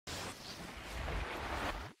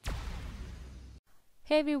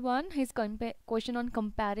Hey everyone, here's question on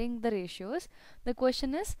comparing the ratios. The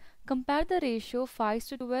question is compare the ratio 5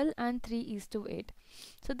 to 12 and 3 is to 8.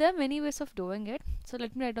 So there are many ways of doing it. So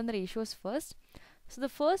let me write down the ratios first. So the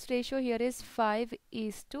first ratio here is 5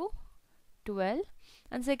 is to 12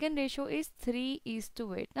 and second ratio is 3 is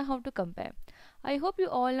to 8. Now how to compare? I hope you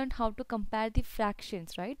all learned how to compare the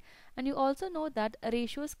fractions, right? And you also know that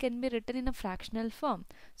ratios can be written in a fractional form.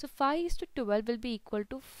 So 5 is to 12 will be equal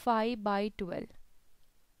to 5 by 12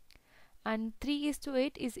 and 3 is to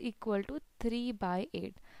 8 is equal to 3 by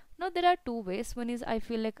 8. Now there are two ways. One is I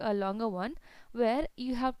feel like a longer one where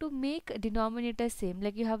you have to make denominators same,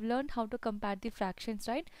 like you have learned how to compare the fractions,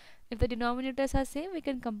 right? If the denominators are same, we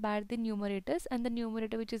can compare the numerators, and the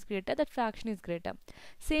numerator which is greater, that fraction is greater.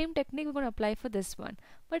 Same technique we're going to apply for this one,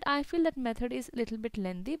 but I feel that method is a little bit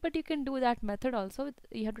lengthy, but you can do that method also.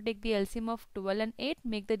 You have to take the LCM of 12 and 8,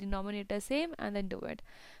 make the denominator same, and then do it.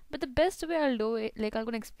 But the best way I'll do it, like I'm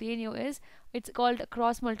going to explain you, is it's called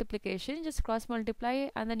cross multiplication. Just cross multiply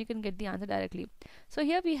and then you can get the answer directly. So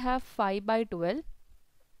here we have 5 by 12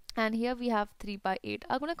 and here we have 3 by 8.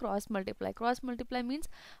 I'm going to cross multiply. Cross multiply means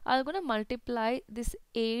I'm going to multiply this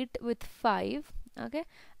 8 with 5, okay,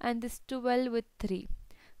 and this 12 with 3.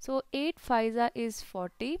 So 8 5s is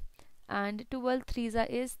 40 and 12 3s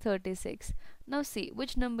is 36. Now see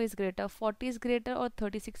which number is greater, 40 is greater or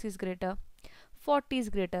 36 is greater? 40 is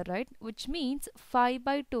greater, right? Which means 5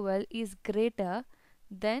 by 12 is greater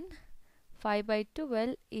than 5 by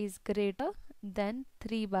 12 is greater than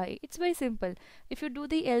 3 by 8. It's very simple. If you do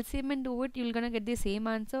the LCM and do it, you're gonna get the same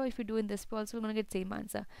answer. If you do in this also, you're gonna get same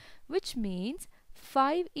answer. Which means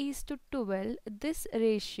 5 is to 12, this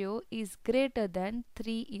ratio is greater than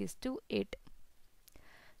 3 is to 8.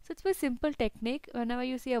 So it's a very simple technique. Whenever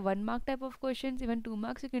you see a 1 mark type of questions, even 2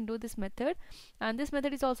 marks, you can do this method, and this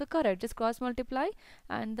method is also correct. Just cross multiply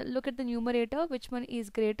and look at the numerator, which one is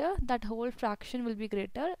greater, that whole fraction will be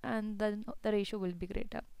greater and then the ratio will be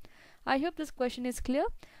greater. I hope this question is clear,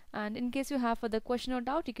 and in case you have further question or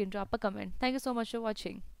doubt, you can drop a comment. Thank you so much for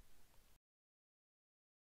watching.